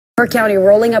Our county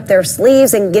rolling up their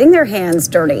sleeves and getting their hands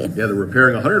dirty. Yeah, they're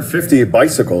repairing 150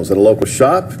 bicycles at a local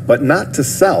shop, but not to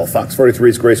sell. Fox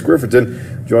 43's Grace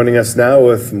Griffin joining us now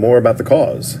with more about the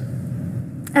cause.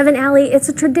 Evan, Alley, it's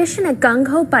a tradition at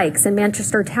Gung Bikes in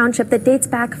Manchester Township that dates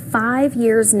back 5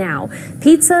 years now.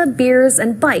 Pizza, beers,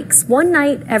 and bikes one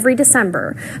night every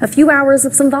December. A few hours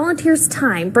of some volunteers'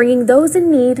 time bringing those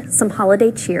in need some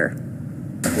holiday cheer.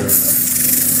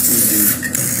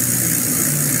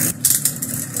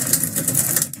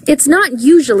 It's not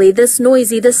usually this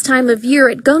noisy this time of year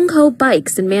at Gung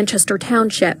Bikes in Manchester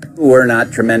Township. We're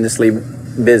not tremendously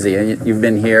busy. You've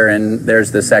been here and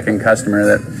there's the second customer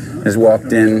that has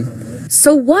walked in.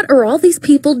 So what are all these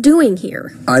people doing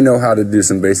here? I know how to do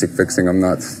some basic fixing. I'm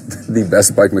not the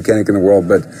best bike mechanic in the world,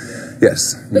 but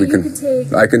yes,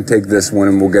 I can take this one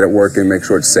and we'll get it working and make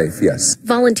sure it's safe, yes.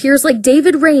 Volunteers like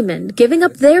David Raymond giving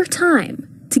up their time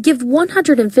to give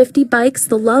 150 bikes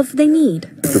the love they need.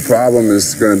 The problem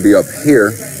is going to be up here,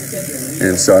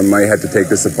 and so I might have to take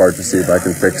this apart to see if I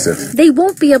can fix it. They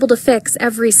won't be able to fix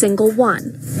every single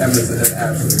one,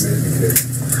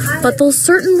 but they'll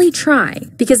certainly try,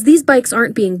 because these bikes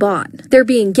aren't being bought. They're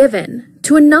being given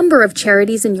to a number of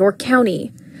charities in York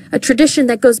County, a tradition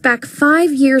that goes back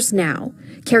 5 years now,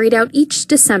 carried out each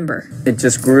December. It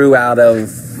just grew out of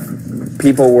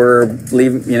people were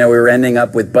leaving, we were ending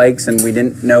up with bikes and we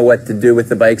didn't know what to do with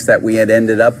the bikes that we had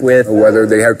ended up with. Whether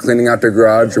they have cleaning out their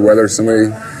garage or whether somebody,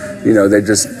 they're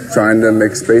just trying to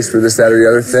make space for this, that, or the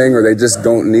other thing, or they just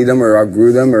don't need them or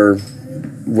outgrew them or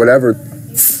whatever.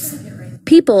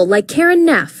 People like Karen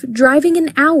Neff driving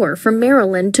an hour from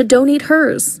Maryland to donate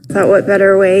hers. Thought what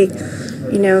better way,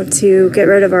 to get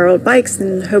rid of our old bikes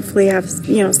and hopefully have,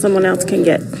 someone else can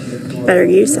get better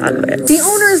use out of it. The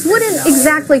owners wouldn't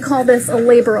exactly call this a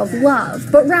labor of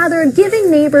love, but rather giving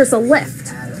neighbors a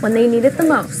lift when they need it the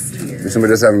most. If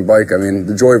somebody does have a bike,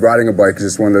 the joy of riding a bike is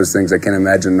just one of those things I can't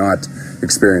imagine not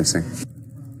experiencing.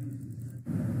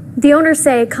 The owners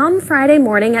say come Friday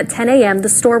morning at 10 a.m. the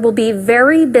store will be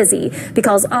very busy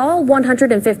because all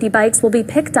 150 bikes will be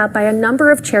picked up by a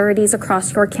number of charities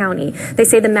across York County. They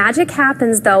say the magic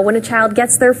happens, though, when a child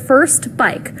gets their first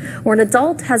bike or an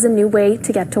adult has a new way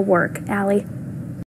to get to work. Allie?